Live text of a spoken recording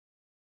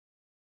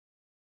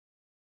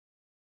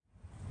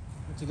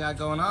you got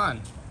going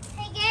on?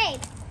 Hey,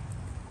 Gabe.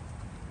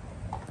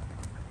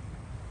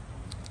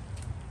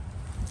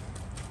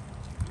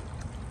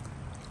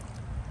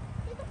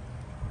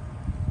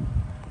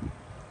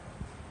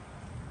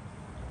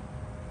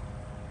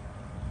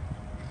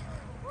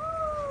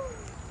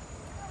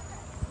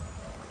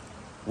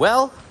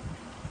 Well,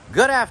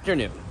 good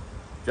afternoon.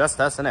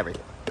 Just us and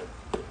everything.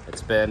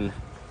 It's been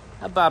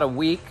about a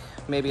week,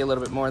 maybe a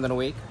little bit more than a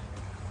week.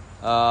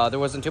 There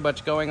wasn't too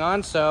much going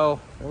on, so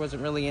there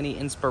wasn't really any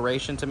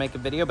inspiration to make a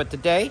video. But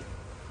today,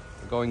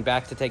 we're going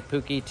back to take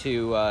Pookie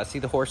to see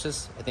the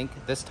horses. I think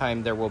this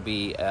time there will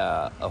be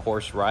a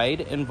horse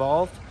ride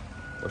involved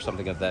or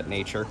something of that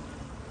nature.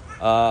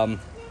 Right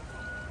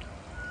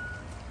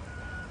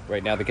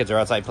now, the kids are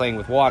outside playing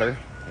with water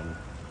and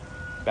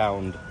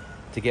bound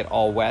to get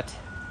all wet.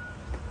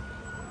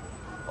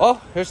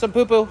 Oh, here's some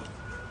poo-poo.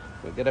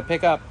 We're gonna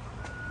pick up.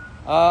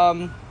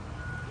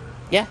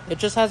 Yeah, it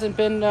just hasn't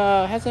been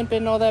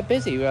all that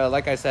busy.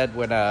 Like I said,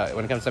 when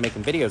it comes to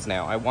making videos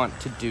now, I want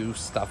to do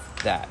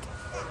stuff that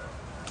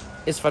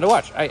is fun to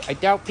watch. I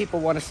doubt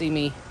people want to see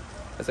me,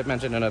 as I've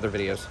mentioned in other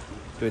videos,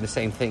 doing the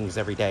same things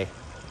every day,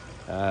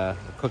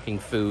 cooking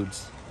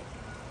foods.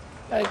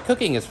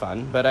 Cooking is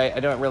fun, but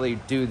I don't really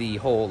do the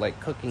whole like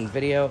cooking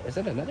video. Is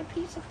that another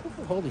piece of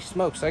poo-poo? Holy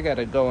smokes! I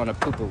gotta go on a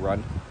poo-poo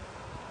run.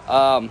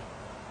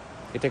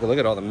 You take a look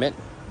at all the mint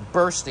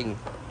bursting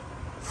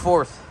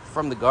forth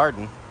from the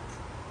garden.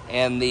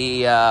 And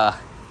the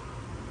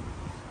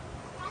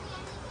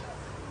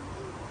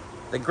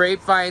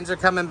grapevines are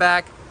coming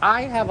back.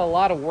 I have a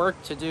lot of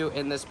work to do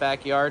in this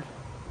backyard.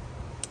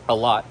 A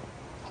lot.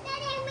 And then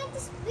I went to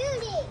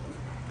Spoonie.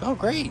 Oh,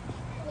 great.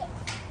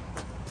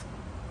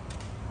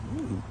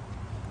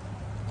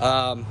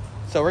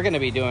 So we're going to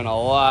be doing a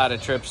lot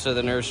of trips to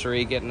the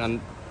nursery, getting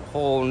a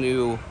whole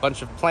new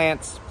bunch of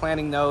plants,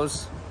 planting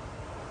those.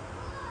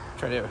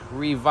 Try to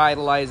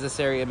revitalize this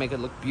area, make it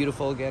look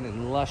beautiful again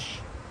and lush.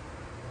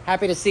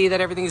 Happy to see that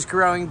everything's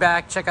growing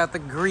back. Check out the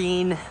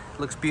green.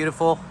 Looks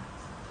beautiful.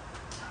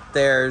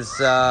 There's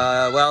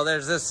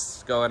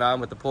this going on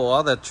with the pool.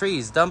 All the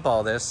trees dump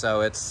all this,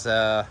 so it's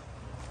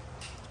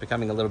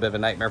becoming a little bit of a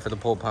nightmare for the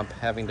pool pump,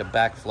 having to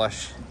back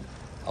flush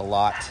a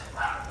lot.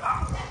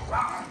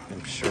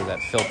 I'm sure that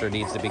filter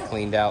needs to be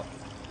cleaned out.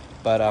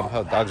 But,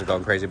 oh, dogs are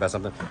going crazy about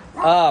something.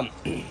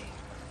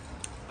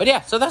 But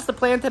yeah, so that's the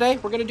plan today.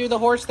 We're going to do the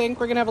horse thing.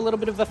 We're going to have a little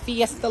bit of a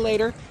fiesta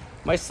later.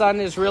 My son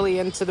is really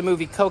into the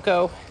movie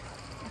Coco.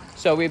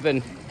 So we've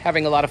been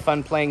having a lot of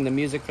fun playing the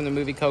music from the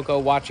movie Coco,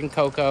 watching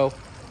Coco.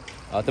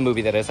 The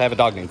movie, that is. I have a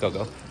dog named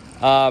Coco.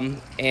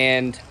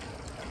 And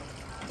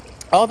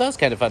all those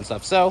kind of fun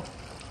stuff. So,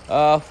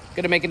 going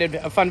to make it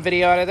a fun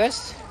video out of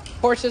this.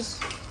 Horses,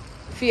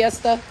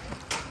 fiesta,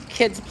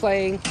 kids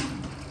playing.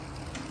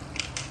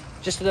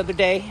 Just another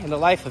day in the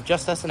life of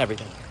just us and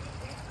everything.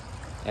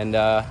 And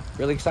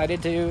really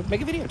excited to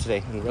make a video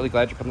today. I'm really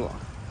glad you're coming along.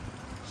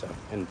 So,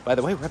 and by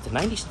the way, we're up to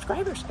 90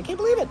 subscribers. I can't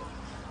believe it.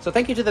 So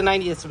thank you to the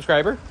 90th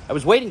subscriber. I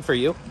was waiting for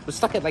you. I was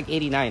stuck at like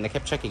 89. I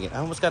kept checking it. I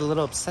almost got a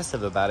little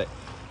obsessive about it.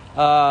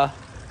 Not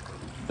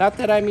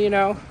that I'm,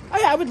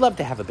 I would love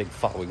to have a big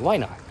following. Why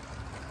not?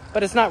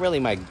 But it's not really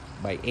my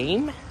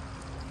aim.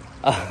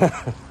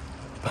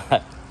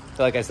 But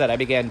so like I said, I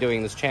began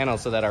doing this channel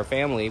so that our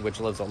family, which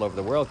lives all over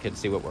the world, could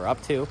see what we're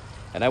up to.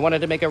 And I wanted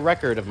to make a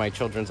record of my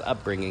children's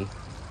upbringing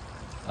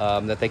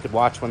that they could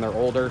watch when they're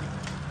older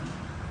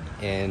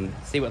and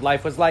see what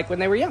life was like when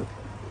they were young.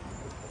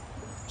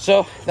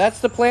 So that's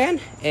the plan,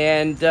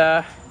 and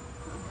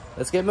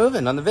let's get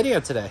moving on the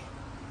video today.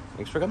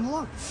 Thanks for coming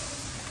along.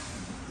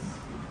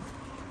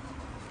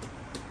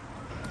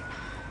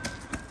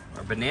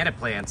 Our banana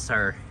plants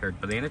or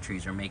banana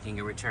trees are making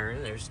a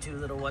return. There's two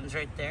little ones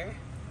right there.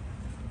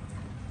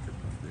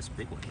 This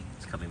big one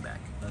is coming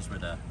back. Those were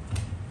the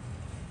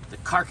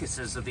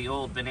carcasses of the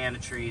old banana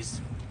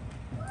trees.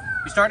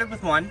 We started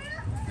with one,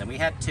 then we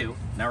had two.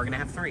 Now we're gonna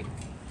have three.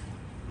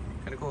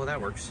 Kind of cool how that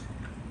works.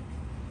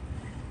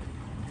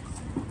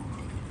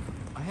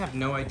 I have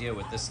no idea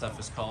what this stuff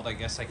is called. I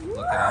guess I could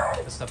look it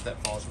up. The stuff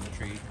that falls from the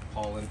tree,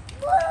 pollen.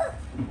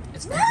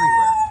 It's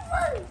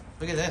everywhere.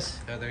 Look at this.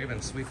 Oh, they're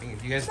even sweeping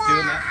it. You guys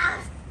doing that?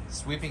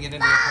 Sweeping it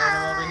into the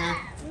corner over here?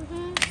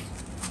 Mm-hmm.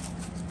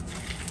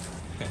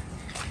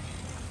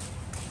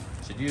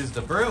 Should use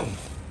the broom.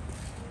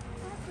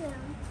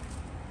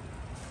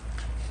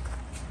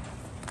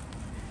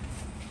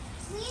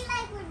 We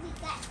like when we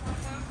got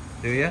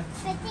that. Do you?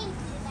 But thank you.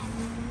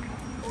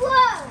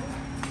 Whoa!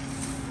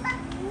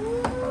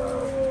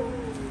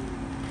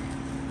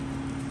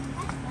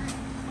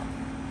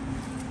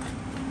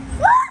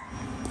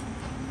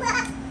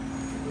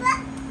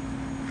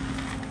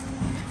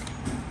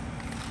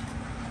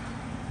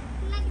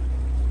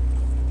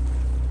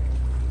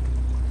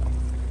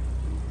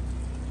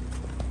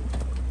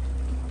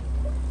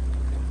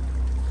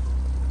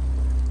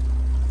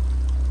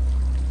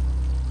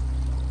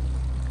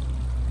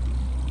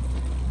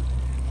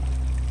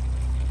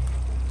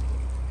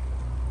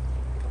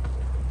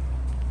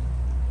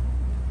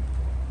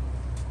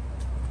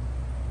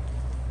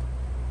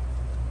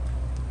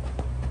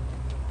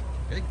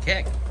 Good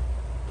kick.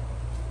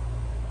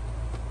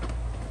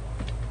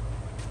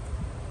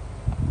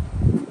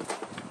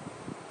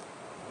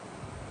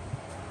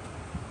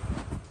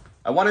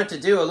 I wanted to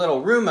do a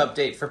little room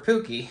update for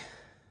Pookie.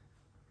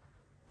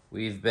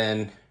 We've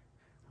been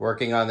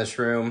working on this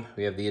room.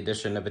 We have the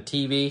addition of a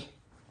TV.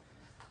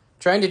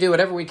 Trying to do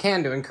whatever we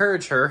can to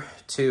encourage her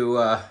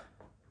to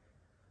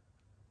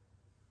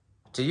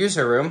use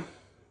her room.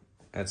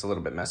 It's a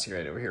little bit messy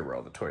right over here where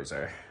all the toys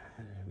are.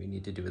 We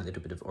need to do a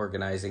little bit of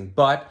organizing,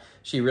 but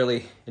she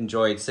really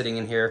enjoyed sitting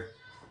in here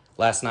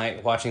last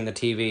night watching the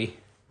TV.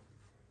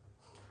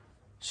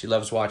 She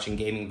loves watching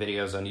gaming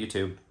videos on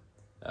YouTube.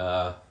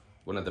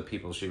 One of the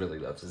people she really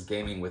loves is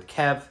Gaming with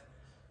Kev.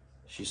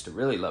 She used to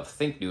really love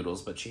Think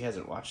Noodles, but she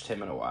hasn't watched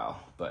him in a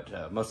while.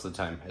 But most of the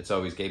time, it's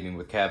always Gaming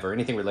with Kev or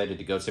anything related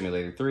to Goat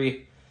Simulator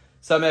 3.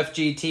 Some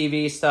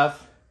FGTV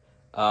stuff.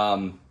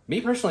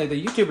 Me personally,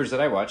 the YouTubers that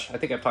I watch, I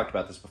think I've talked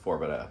about this before,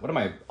 but one of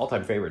my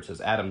all-time favorites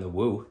is Adam the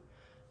Woo.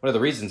 One of the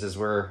reasons is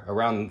we're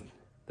around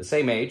the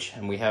same age,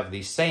 and we have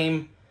the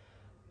same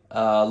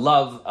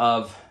love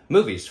of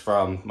movies,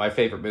 from my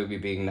favorite movie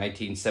being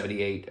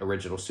 1978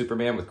 original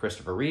Superman with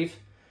Christopher Reeve,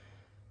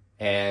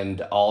 and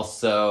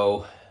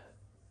also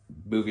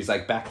movies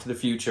like Back to the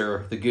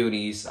Future, The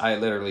Goonies. I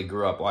literally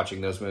grew up watching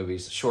those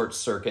movies. Short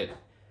Circuit.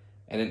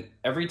 And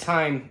every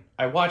time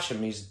I watch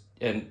him, he's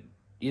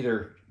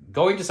either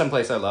going to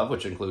someplace I love,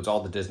 which includes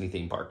all the Disney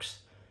theme parks.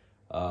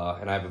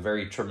 And I have a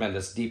very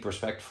tremendous, deep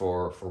respect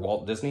for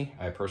Walt Disney.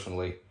 I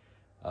personally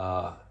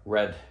admire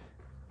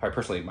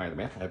the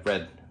man. I've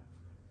read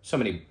so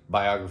many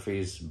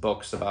biographies,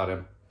 books about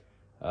him.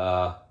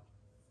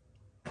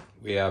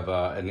 We have,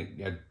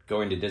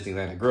 going to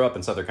Disneyland. I grew up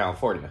in Southern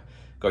California.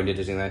 Going to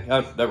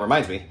Disneyland. That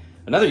reminds me,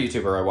 another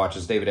YouTuber I watch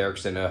is David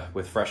Erickson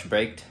with Fresh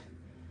Baked.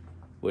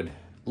 Would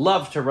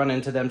love to run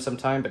into them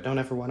sometime, but don't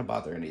ever want to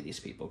bother any of these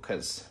people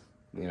because,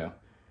 you know,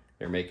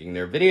 they're making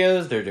their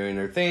videos, they're doing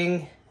their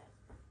thing,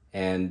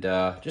 and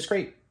just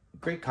great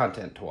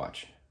content to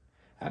watch.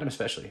 Adam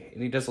especially,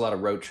 and he does a lot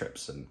of road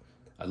trips, and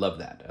I love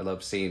that. I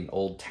love seeing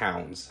old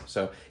towns.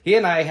 So he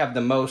and I have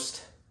the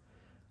most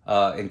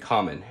in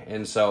common,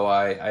 and so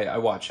I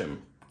watch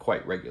him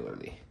quite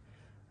regularly.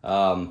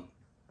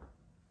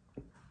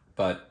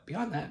 But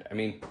beyond that, I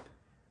mean,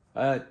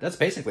 that's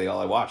basically all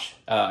I watch.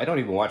 I don't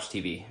even watch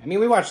TV. I mean,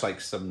 we watch like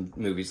some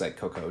movies like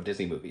Coco,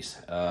 Disney movies.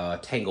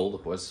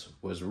 Tangled was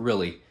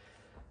really,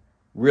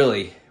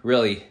 really,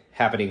 really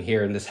happening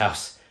here in this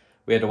house.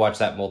 We had to watch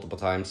that multiple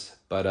times.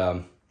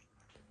 But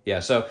yeah,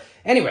 so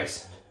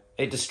anyways,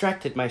 I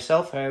distracted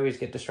myself. I always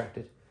get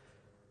distracted.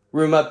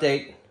 Room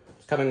update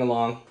is coming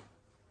along.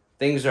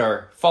 Things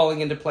are falling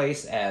into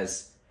place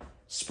as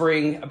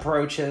spring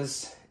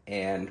approaches.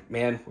 And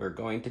man, we're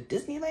going to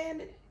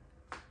Disneyland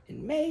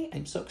in May.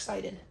 I'm so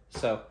excited.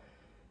 So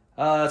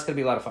it's going to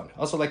be a lot of fun.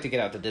 Also like to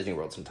get out to Disney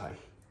World sometime.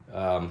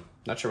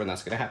 Not sure when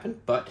that's going to happen,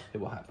 but it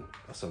will happen.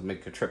 Also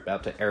make a trip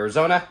out to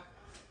Arizona,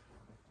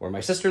 where my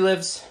sister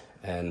lives.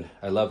 And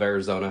I love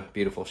Arizona.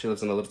 Beautiful. She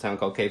lives in a little town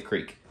called Cave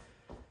Creek.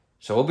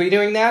 So we'll be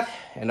doing that,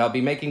 and I'll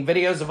be making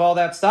videos of all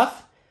that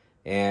stuff.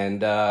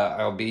 And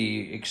I'll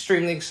be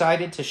extremely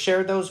excited to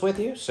share those with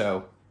you.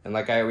 So, and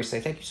like I always say,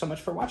 thank you so much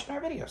for watching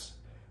our videos.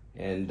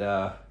 And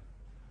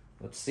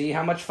let's see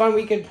how much fun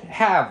we could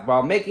have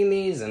while making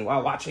these and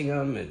while watching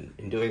them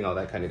and doing all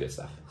that kind of good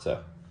stuff.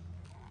 So.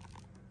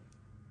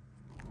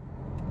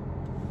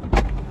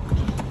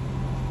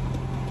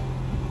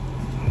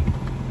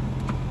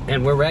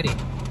 And we're ready.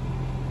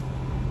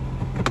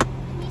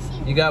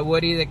 You got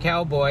Woody the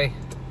cowboy.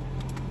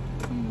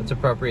 That's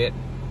appropriate.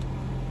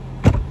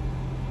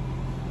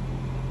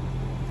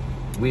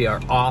 We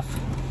are off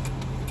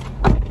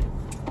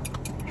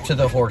to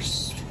the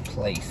horse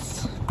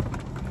place.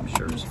 I'm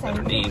sure it's a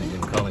better name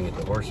than calling it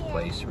the horse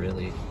place,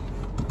 really.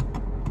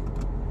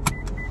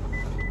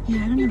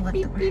 Yeah, I don't know what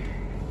the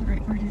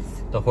right word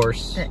is. The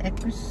horse.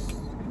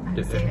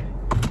 The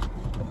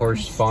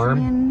horse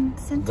farm.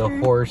 Center? The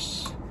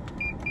horse.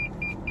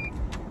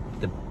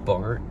 The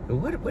barn.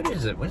 What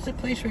is it? What is the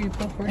place where you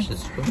put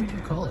horses? What do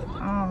you call it?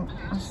 I'll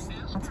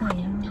tell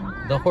you.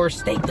 The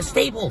horse the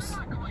stables.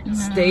 No.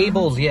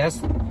 Stables,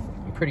 yes.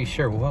 I'm pretty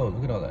sure. Whoa,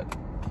 look at all that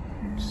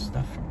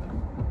stuff from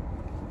them.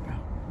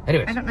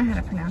 Anyways. I don't know how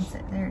to pronounce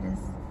it. There it is.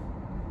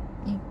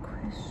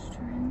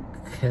 Equestrian.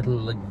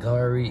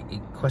 Callegari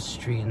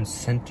Equestrian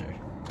Center.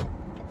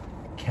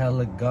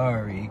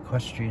 Callegari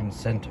Equestrian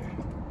Center.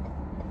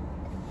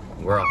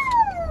 We're off.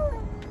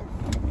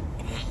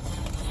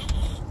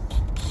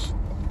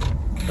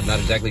 I'm not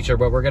exactly sure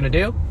what we're gonna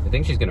do. I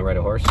think she's gonna ride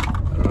a horse. I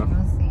don't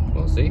know.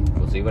 We'll see.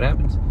 We'll see what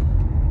happens.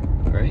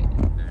 All right.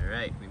 All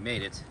right. We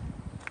made it.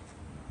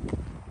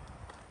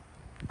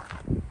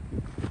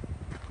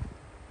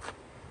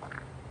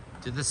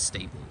 To the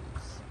stables.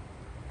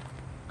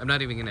 I'm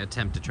not even gonna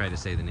attempt to try to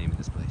say the name of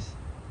this place.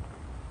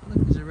 Oh,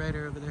 look, there's a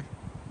rider over there.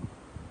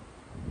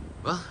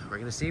 Well, we're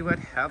gonna see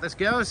how this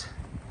goes.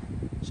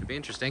 Should be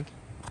interesting.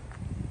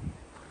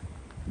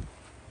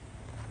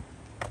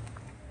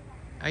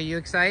 Are you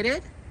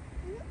excited?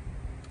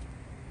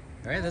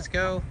 All right, let's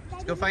go.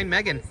 Let's go find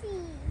Megan.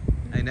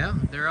 I know,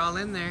 they're all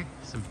in there.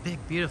 Some big,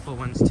 beautiful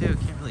ones too.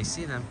 Can't really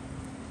see them.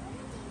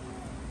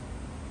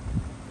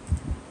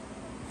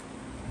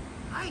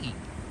 Hi, you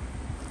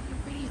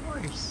pretty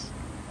horse.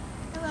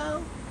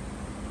 Hello.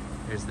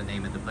 There's the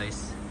name of the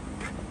place.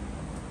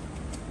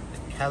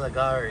 The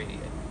Callegari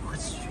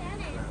Equestrian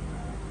Center.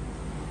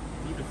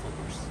 Beautiful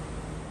horse.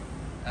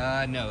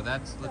 No,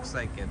 that looks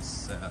like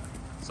it's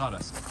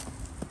sawdust. Wait,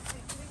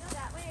 can we go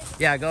that way?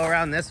 Yeah, go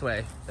around this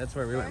way. That's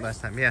where we went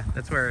last time. Yeah,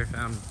 that's where I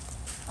found.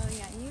 Oh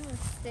yeah, you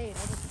stayed.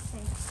 I didn't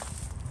stay.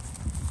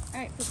 All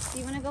right, do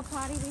you want to go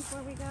potty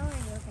before we go, or are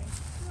you okay?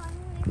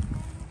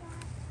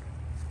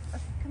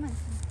 Okay, come on.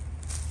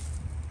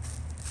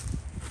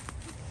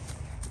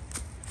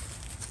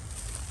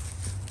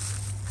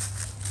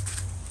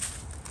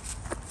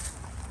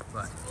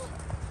 What?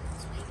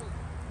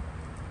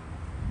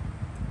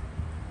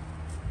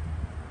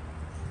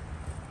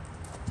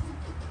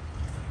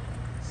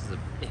 This is a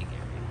big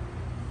area,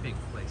 big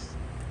place.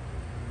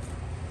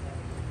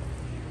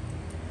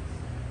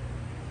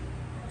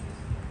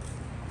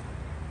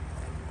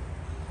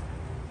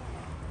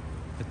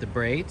 With the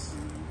braids,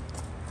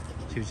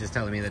 she was just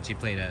telling me that she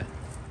played a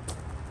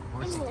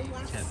horse game.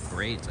 She had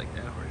braids like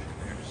that horse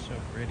right there. So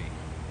pretty.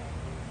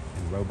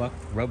 And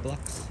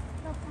Roblox.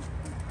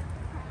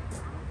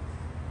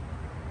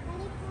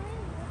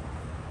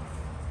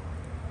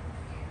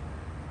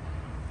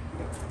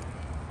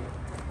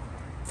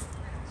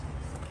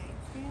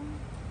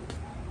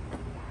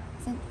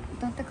 So,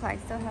 don't the Clyde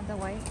still have the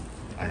white?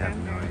 I have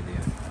around no their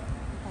idea.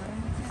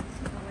 bottom?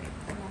 The white,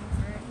 the long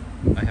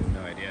fur? I have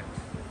no idea.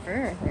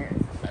 Fur there.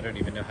 I don't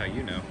even know how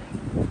you know.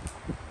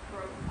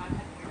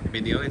 I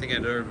mean, the only thing I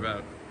know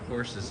about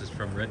horses is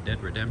from Red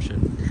Dead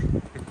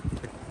Redemption.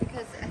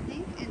 Because I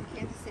think in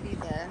Kansas City,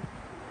 the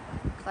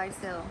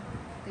Clydesdale,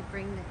 they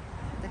bring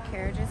the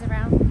carriages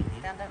around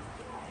down the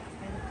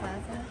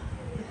plaza.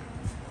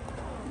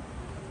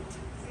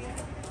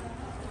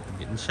 I'm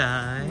getting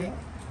shy.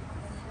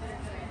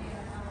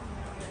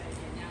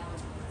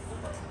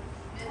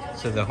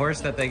 So the horse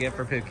that they get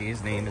for Pookie,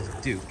 his name is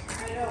Duke.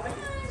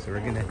 So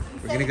we're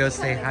gonna go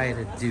say hi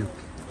to Duke.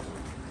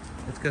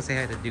 Let's go say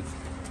hi to Duke.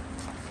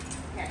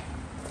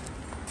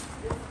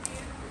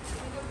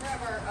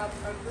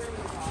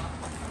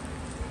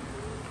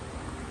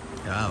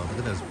 Oh, look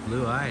at those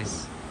blue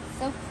eyes.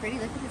 So pretty.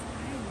 Look at his eyes.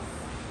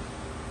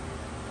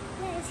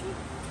 Yeah, is he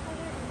taller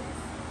than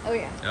this? Oh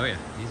yeah. Oh yeah,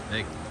 he's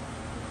big.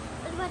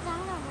 What about the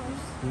other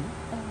horse? Oh,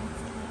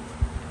 that's cute.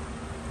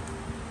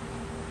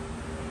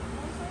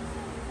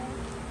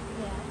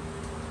 Yeah.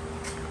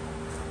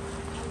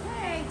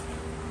 Hey,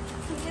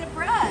 can you get a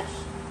brush?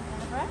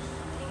 Want a brush?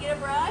 Can you get a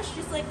brush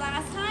just like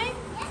last time?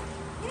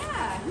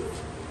 Yeah,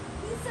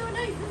 he's so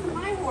nice. This is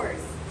my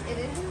horse. It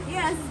is.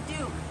 Yeah, this is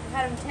Duke. I've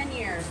had him 10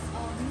 years.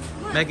 Oh,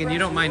 Megan, you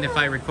don't mind if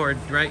I record,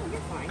 right?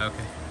 You're fine.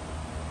 Okay.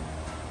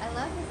 I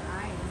love his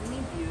eyes. Isn't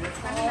he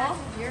beautiful? Kind of Aw.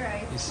 matches your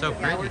eyes. He's so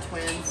Yeah, we're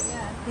pretty. twins.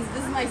 Yeah. This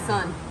is my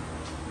son.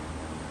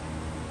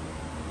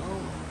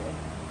 Oh,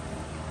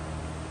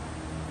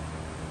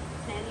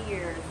 good. 10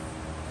 years.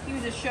 He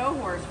was a show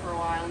horse for a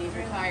while and he's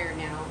retired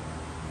now.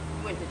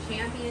 He went to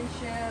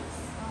championships.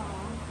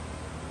 Oh.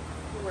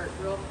 He worked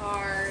real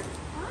hard.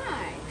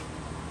 Hi.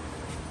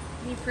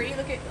 He pretty?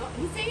 Look at, oh,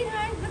 he's saying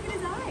hi. Look at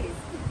his eyes.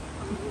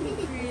 Pretty.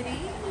 He's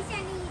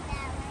trying to eat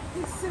that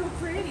way. He's so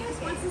pretty. He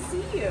just wants to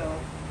see you.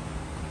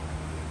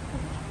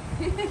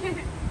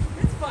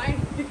 It's fine.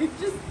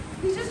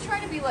 He's just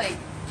trying to be like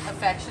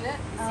affectionate.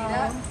 You see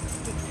that?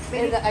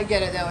 And I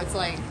get it though. It's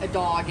like a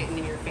dog getting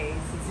in your face.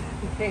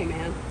 It's, hey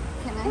man.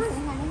 Can I say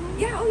hi to him?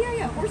 Yeah. Oh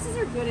yeah. Horses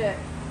are good at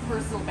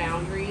personal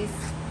boundaries.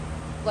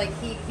 Like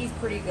he's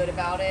pretty good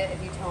about it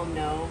if you tell him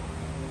no.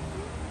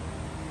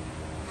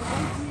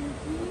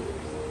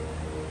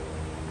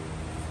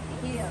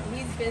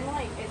 He's been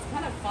like, it's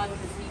kind of fun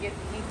because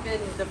he's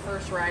been the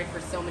first ride for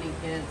so many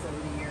kids over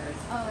the years.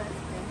 Oh, that's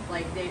good.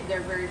 Like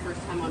their very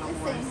first time on a Just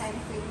horse. saying hi to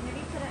Sadie.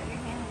 Maybe put out your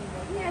hand and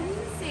go. Yeah,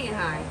 he's saying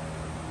hi.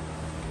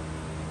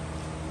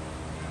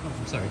 Oh,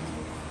 I'm sorry.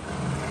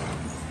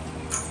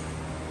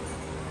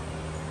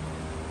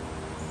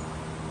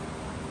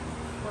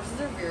 Horses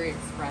are very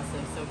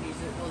expressive, so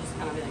he'll just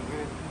kind of be like,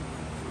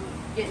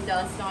 getting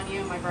dust on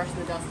you, might brush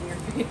the dust in your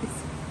face.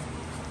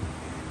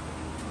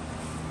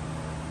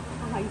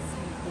 Hi,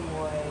 sweet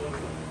boy.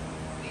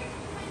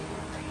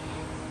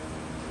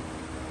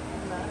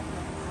 I know.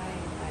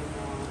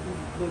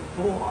 Good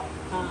boy,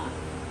 huh?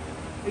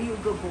 Are you a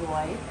good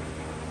boy?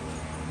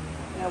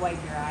 I'm gonna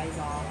wipe your eyes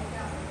off.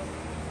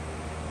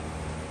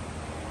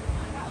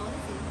 How old is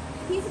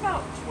he? He's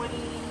about 20,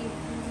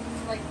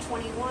 like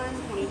 21,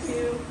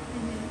 22.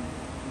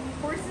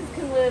 Horses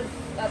can live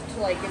up to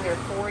like in their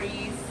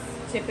 40s,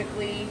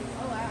 typically.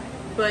 Oh, wow.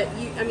 But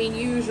I mean,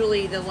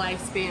 usually the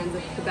lifespan's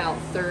about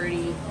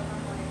 30.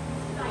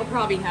 I'll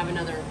probably have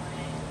another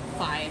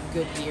 5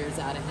 good years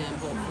out of him,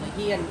 hopefully.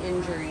 He had an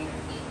injury,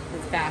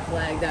 his back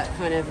leg, that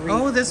kind of...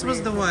 Oh, this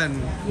was the one.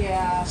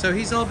 Yeah. So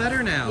he's all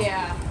better now.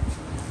 Yeah.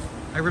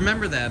 I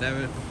remember that.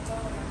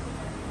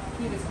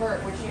 He was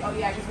hurt, which, oh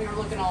yeah, because we were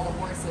looking at all the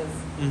horses.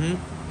 Mm-hmm.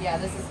 Yeah,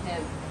 this is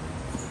him.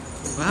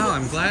 Wow,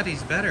 I'm glad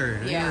he's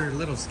better. Yeah. You were a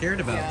little scared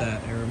about Yeah.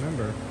 that, I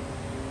remember.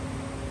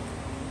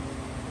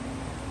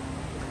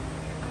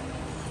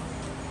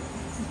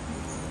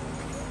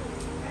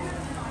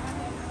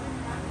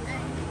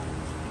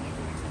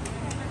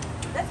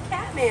 That's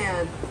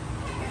Catman.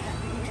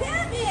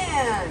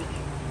 Catman.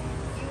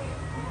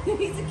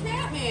 He's a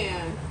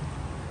Catman.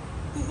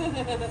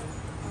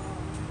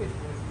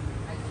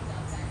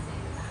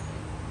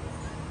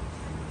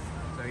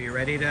 So you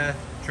ready to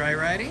try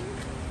riding?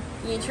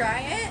 You try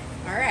it?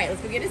 All right,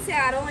 let's go get a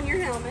saddle and your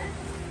helmet.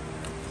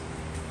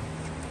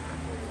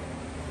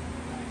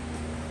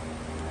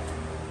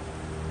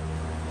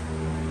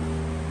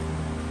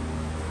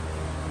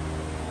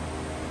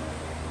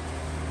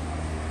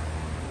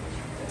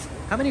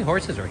 How many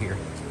horses are here?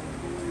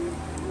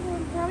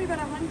 Probably about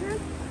 100.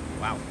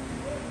 Wow.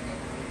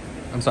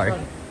 I'm sorry.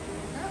 Hi.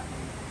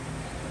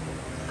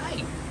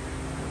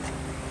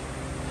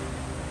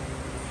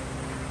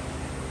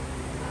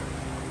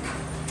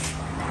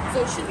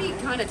 So it should be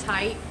kind of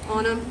tight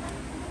on them.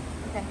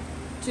 Okay.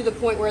 To the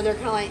point where they're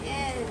kind of like,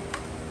 eh.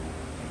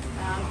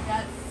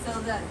 That's so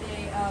that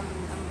they,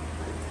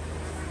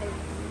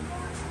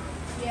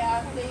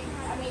 yeah, I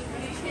mean,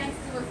 the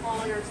chances of her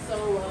falling are so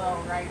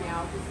low right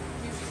now because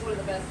she's one of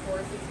the best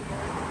horses here.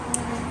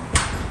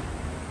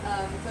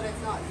 But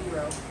it's not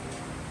zero.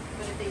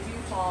 But if they do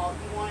fall,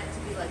 you want it to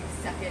be like a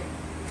second.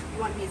 You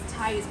want it to be as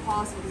tight as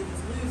possible because if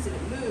it's loose and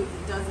it moves,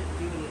 it doesn't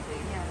do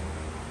anything. Yeah.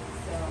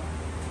 So.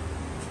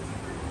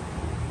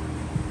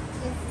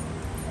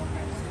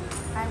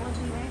 I will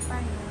be right by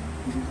you.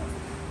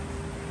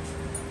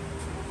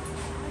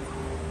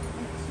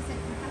 And she said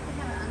you have to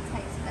have it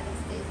untight so that it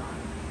stays on.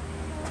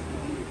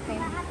 Okay.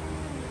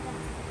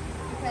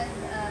 Because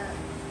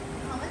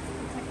helmets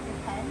protect your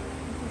head in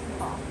case you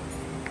fall.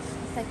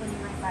 It's like when you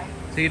ride bike.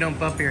 So you don't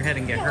bump your head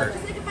and get Yeah, hurt.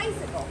 just like a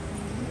bicycle.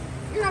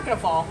 You're not gonna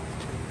fall.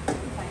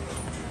 Okay.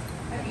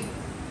 I'd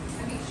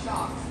be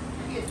shocked.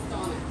 I'd be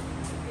astonished.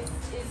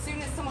 As soon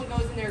as someone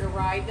goes in there to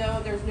ride, though,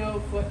 there's no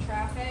foot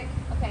traffic.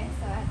 Okay,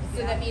 so I have to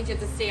So that means you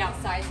have to stay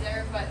outside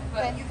there. But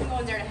Okay. you can go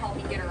in there to help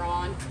me get her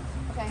on.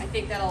 I Okay.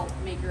 think that'll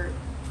make her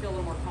feel a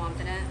little more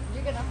confident.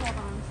 You're gonna hold on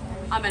to her.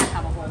 I'm gonna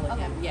have a hold of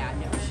Okay. him. Yeah,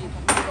 no.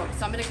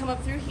 So I'm gonna come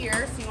up through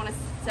here. So you want to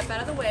step out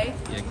of the way.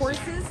 Yeah.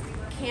 Horses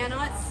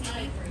cannot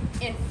see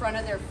in front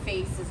of their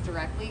faces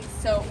directly.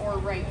 So or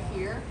right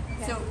here.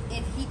 Okay. So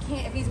if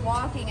he's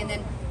walking and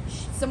then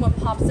someone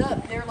pops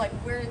up, they're like,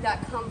 where did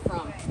that come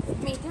from? I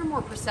mean, they're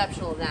more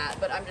perceptual than that,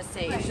 but I'm just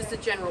saying, it's just a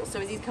general. So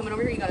as he's coming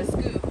over here, you gotta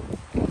scoop.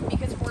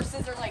 Because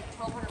horses are like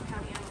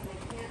 1,200-pound animals, they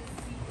can't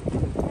see, they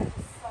can't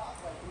stop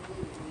like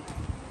immediately.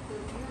 So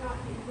if you're not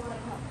that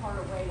far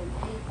away than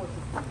any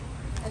horses.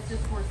 That's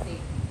just horse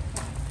safety.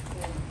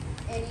 When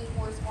any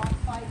horse walks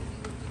by, you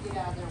have to get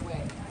out of their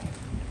way.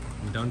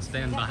 Don't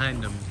stand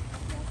behind them.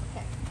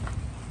 Okay.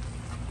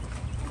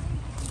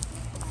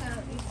 So you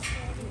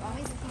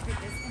always keep your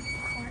distance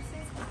with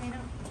horses because they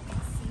don't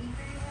see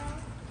very well.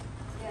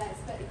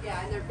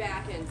 Yeah, and their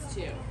back ends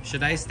too.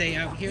 Should I stay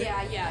out here?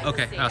 Yeah.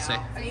 Okay, just I'll stay stay.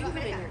 out. Are You you can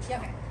put it in okay? here. Yep.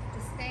 Okay.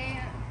 Just stay.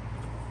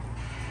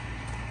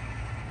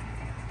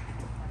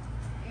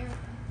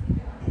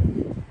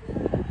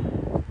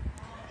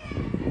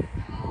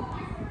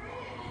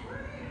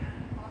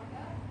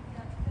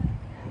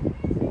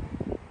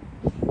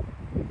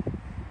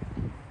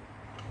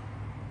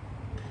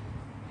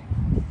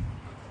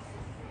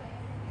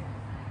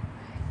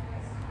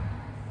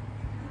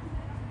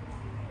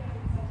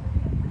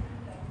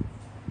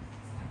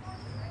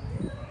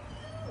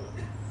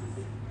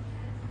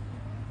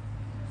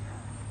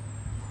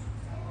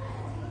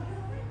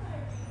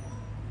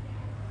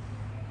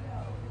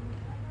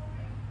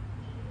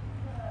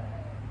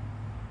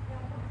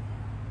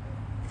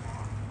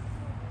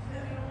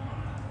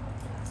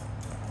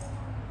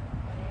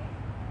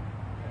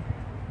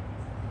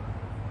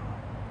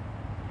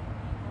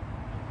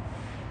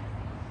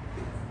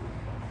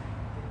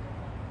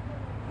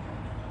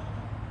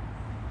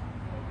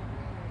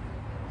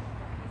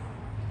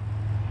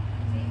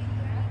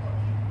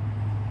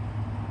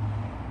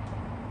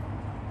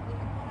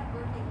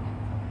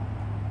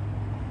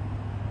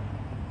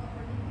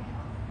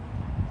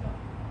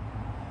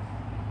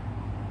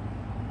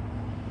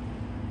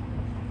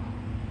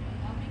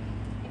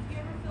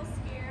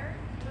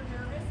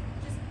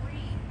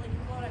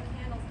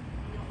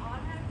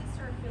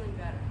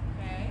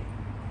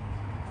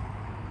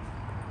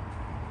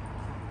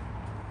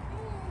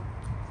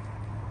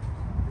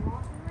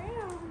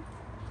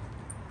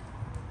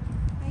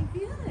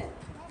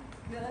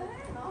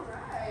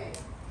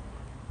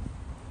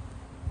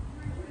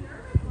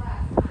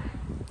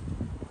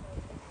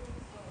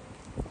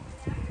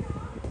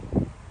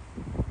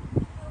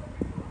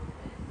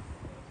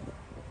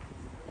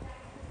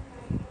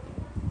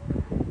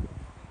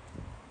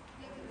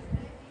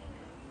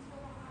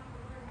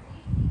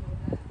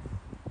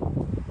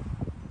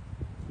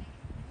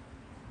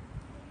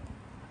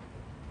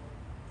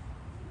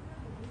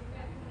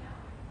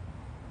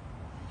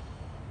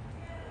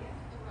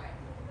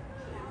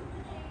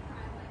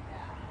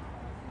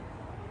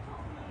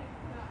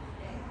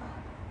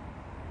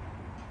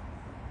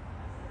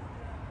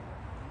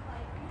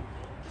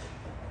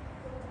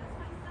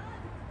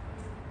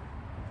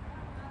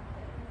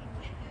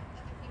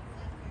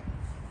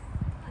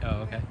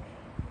 okay.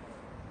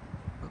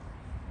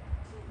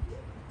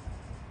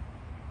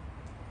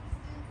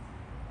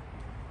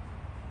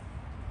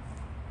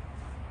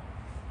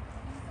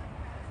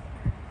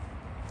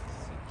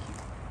 So cute.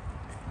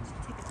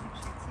 Take a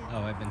picture too.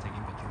 Oh, I've been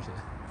taking pictures,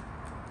 yeah.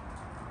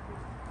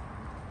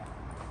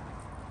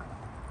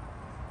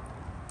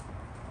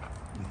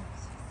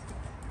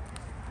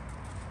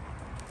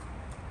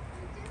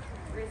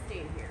 We're gonna stay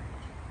in here.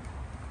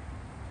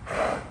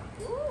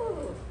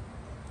 Ooh.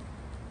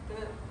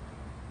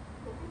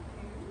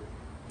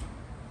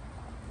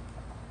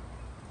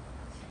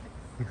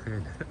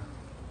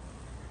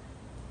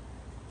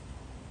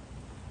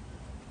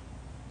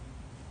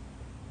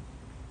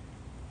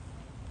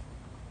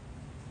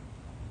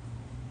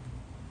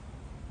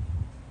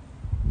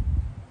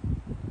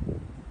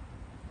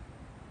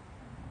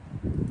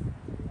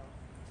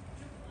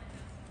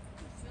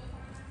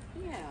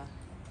 Yeah.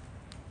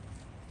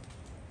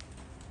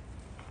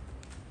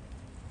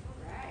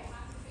 Right. I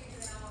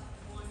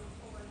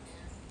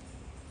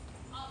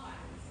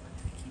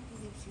can't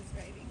believe she's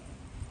riding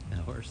it.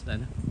 A horse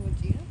then? Would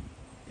you?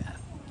 Yeah.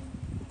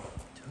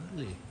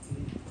 Totally.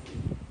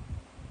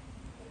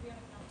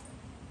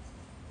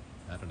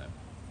 I don't know.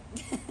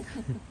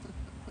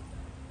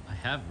 I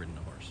have ridden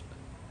a horse,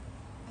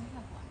 I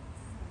have once.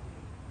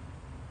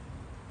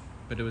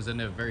 but it was in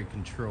a very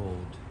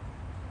controlled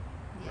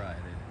Yeah. ride.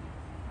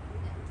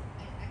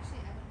 I actually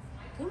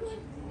haven't. Come on.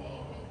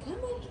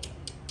 Come on.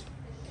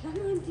 Come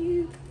on,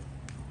 dude.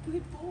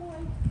 Good boy.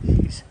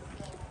 Jeez. Just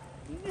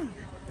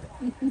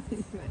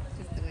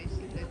the way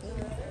she wiggles.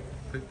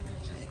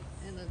 Just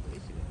I love the way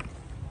she wiggles.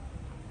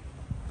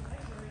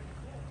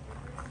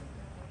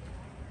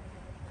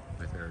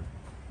 with her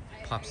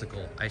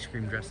popsicle ice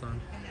cream dress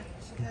on. I know.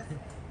 She has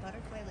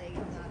butterfly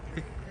leggings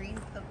on, green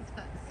polka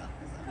dot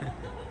socks on.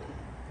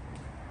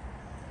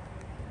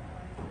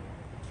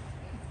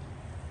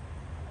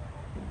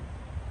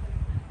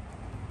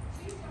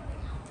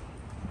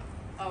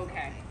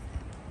 Okay.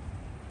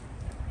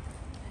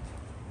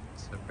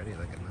 So pretty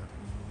looking that.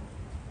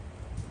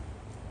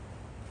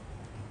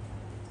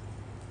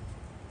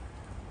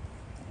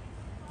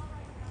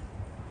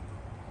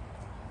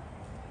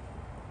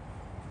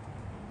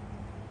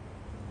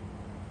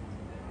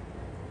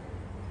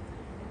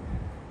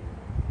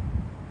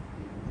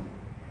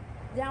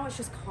 Now it's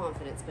just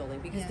confidence building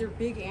because Yeah. they're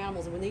big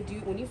animals, and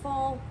when you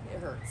fall, it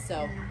hurts.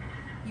 So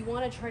you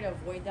want to try to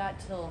avoid that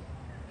till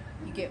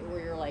you get where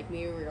you're like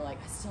me, where you're like,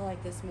 I still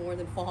like this more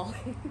than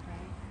falling.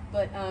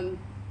 But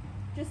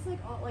just like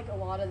a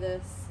lot of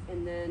this,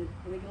 and then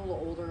when they get a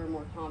little older and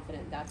more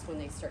confident, that's when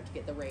they start to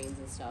get the reins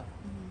and stuff.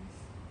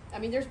 I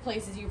mean, there's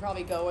places you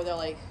probably go where they're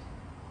like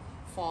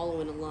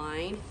follow in a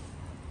line.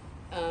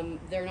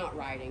 They're not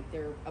riding;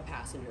 they're a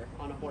passenger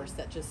on a horse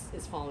that just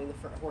is following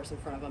the horse in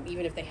front of them,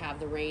 even if they have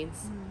the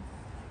reins.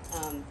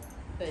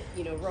 But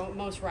you know,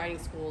 most riding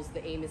schools,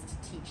 the aim is to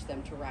teach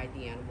them to ride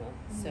the animal.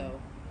 So,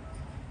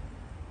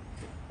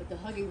 but the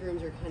hug and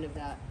grooms are kind of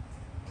that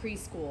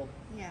preschool,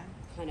 Yeah.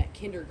 kind of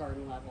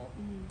kindergarten level.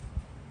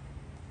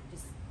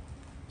 Just,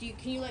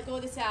 can you let go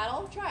of the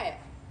saddle? Try it.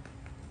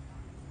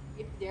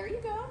 There you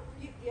go.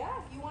 Yeah,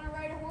 if you want to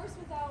ride a horse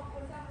without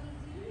me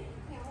doing it,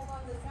 you can't hold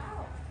on to the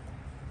saddle.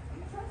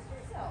 You trust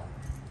yourself.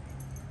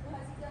 Well,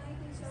 has he done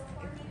anything so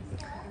far? I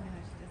know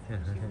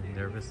she does.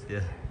 Nervous? Yeah.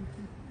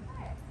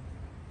 Try it.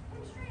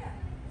 Come straight up.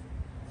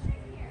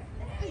 Straight in here.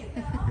 There you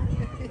go. Yeah,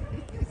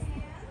 your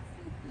hands.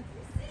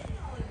 You're sitting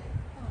all in it.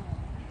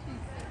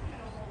 You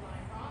don't hold on,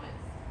 I promise.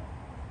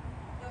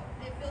 But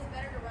it feels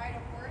better to ride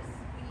a horse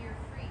when you're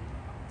free.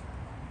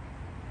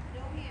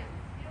 No hands.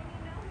 You don't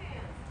need no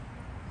hands.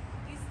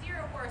 You steer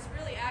a horse,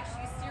 really,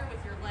 actually, you steer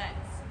with your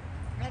legs.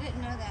 I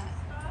didn't know that.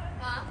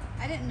 Huh?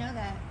 I didn't know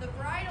that. The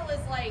bridle is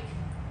like,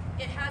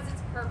 it has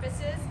its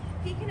purposes.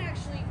 He can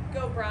actually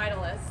go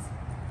bridleless.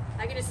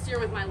 I can just steer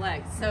with my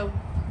legs. So,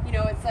 you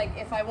know, it's like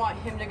if I want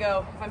him to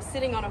go, if I'm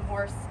sitting on a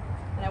horse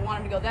and I want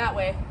him to go that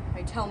way,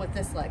 I tell him with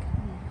this leg.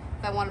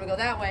 If I want him to go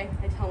that way,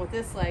 I tell him with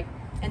this leg.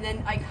 And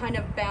then I kind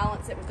of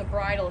balance it with the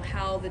bridle,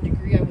 how the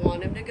degree I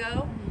want him to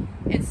go.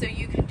 And so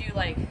you can do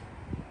like,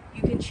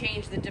 you can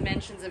change the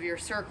dimensions of your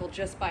circle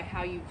just by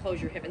how you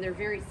close your hip. And they're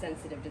very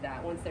sensitive to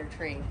that once they're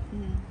trained.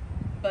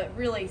 But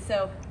really,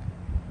 so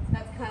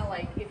that's kind of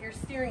like if you're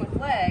steering with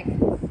leg,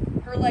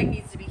 her leg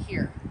needs to be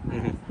here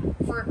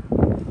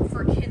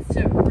for kids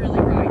to really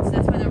ride. So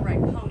that's why they'll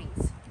ride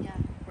ponies, Yeah.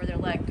 where their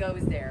leg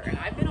goes there. And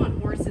I've been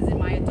on horses in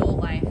my adult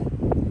life.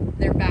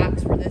 Their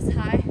backs were this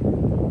high.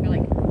 They're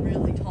like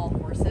really tall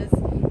horses,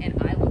 and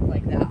I look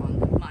like that on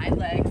them. My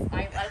legs.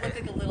 I look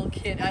like a little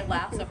kid. I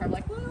laugh so hard. I'm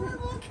like, well,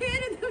 little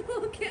kid, and the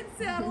little kid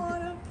saddle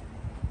on him.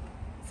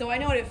 So I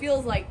know what it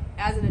feels like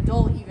as an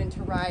adult even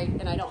to ride,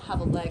 and I don't have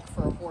a leg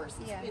for a horse.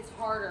 Yeah. It's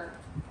harder.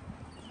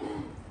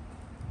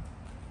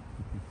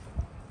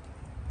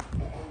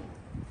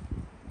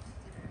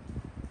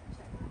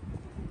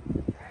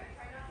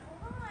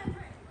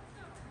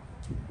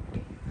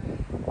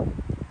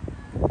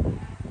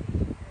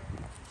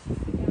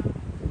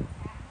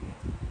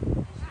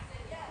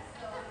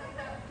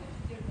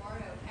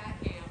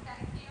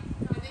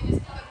 And they just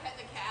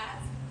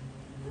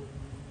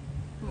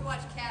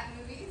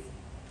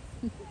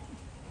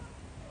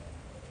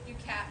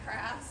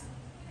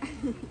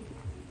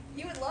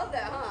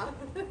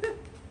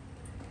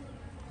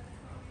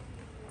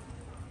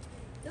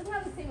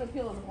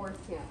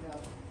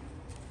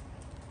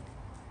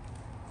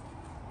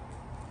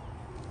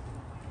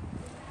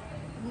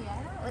Yeah.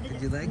 What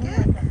Did you like feel it?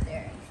 like up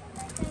there?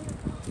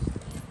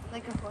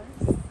 Like a horse?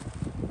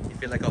 You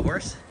feel like a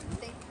horse?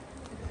 Think.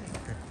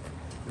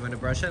 You want to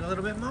brush it a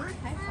little bit more?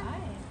 High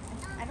five.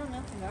 I don't know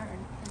if we are or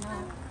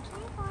not. Can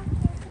I walk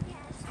here for the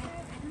Oscar?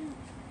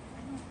 I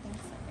don't think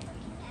so,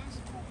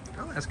 baby.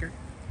 I'll ask her.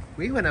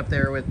 We went up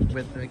there with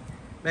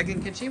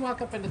Megan. Can she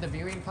walk up into the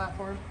viewing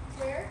platform?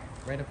 Where?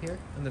 Right up here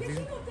on the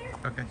viewing. Up there.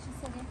 Okay. She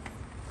said yes.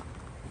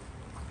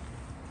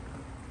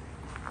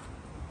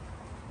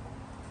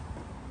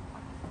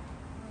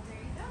 Well, there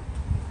you go.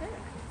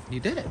 Good. You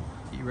did it.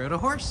 You rode a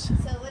horse. So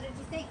what did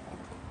you think?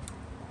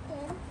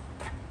 Good.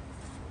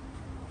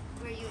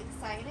 Were you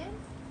excited?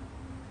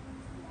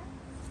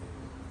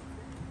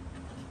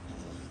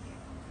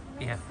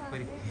 Yeah.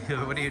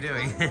 What are you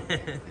doing? And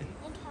taller.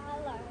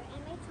 Am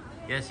I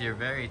taller? Yes, you're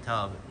very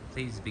tall. But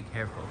please be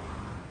careful.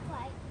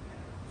 Why?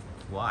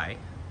 Why?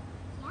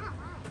 Yeah,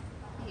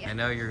 why? I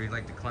know you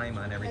like to climb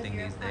on everything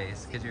these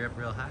days because you're up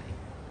real high.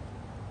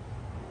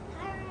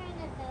 Higher in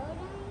a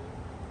building?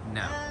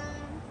 No.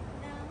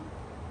 No.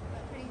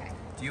 But pretty high.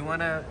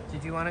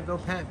 Did you wanna go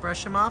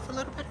brush him off a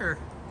little bit or?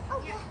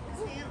 Oh, Yeah.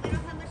 yeah. We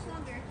don't have much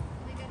longer.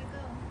 We gotta go.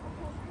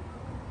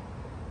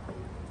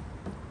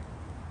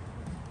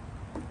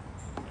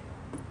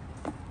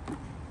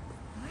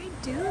 Hi,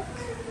 Duke.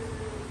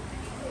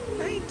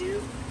 Hi,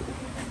 Duke.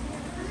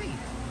 Hi.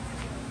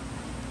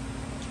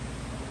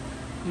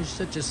 You're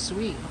such a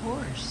sweet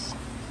horse.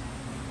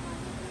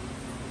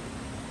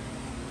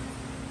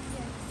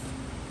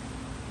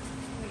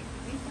 Wait,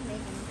 we can make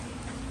him.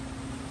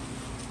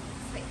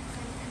 Wait,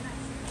 I'm not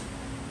sure.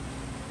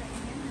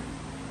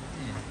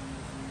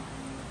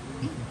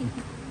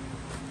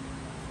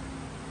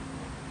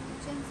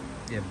 Gentle.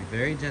 Yeah, be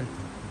very gentle.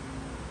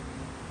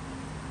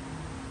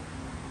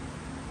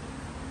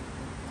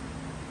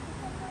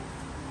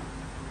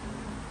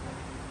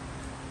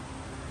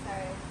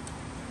 Sorry.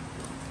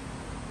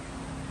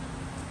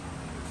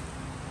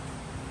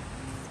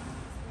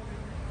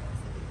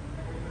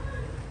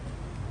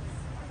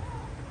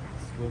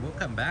 Well, we'll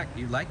come back.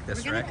 You like this,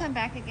 We're gonna right? come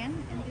back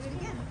again and do it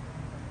again.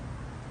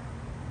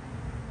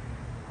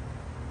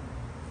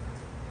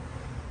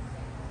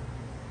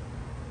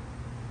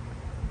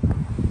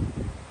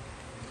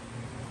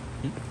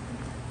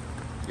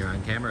 You're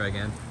on camera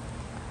again.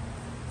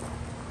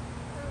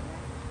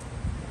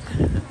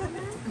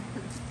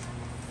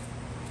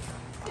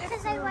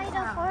 Because I ride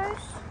a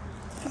horse.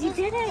 Because you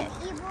did it.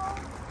 Evil.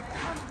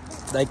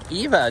 Like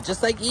Eva,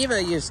 just like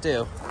Eva used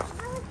to.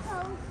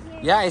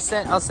 Yeah,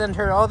 I'll send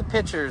her all the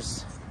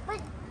pictures. But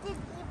did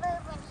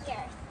Eva went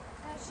here?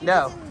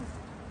 No.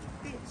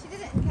 She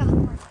did it in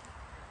California.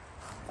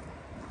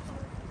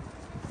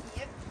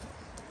 Yep.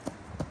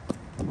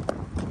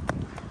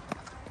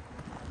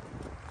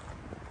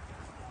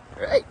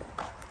 All right.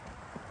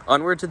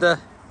 Onward to the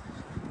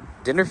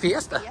dinner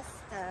fiesta. Yes.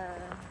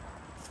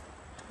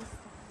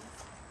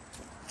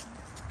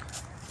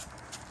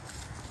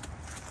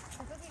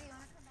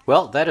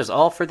 Well, that is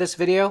all for this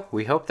video.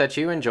 We hope that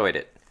you enjoyed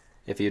it.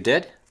 If you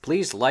did,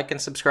 please like and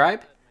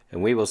subscribe,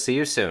 and we will see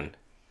you soon.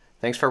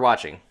 Thanks for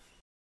watching.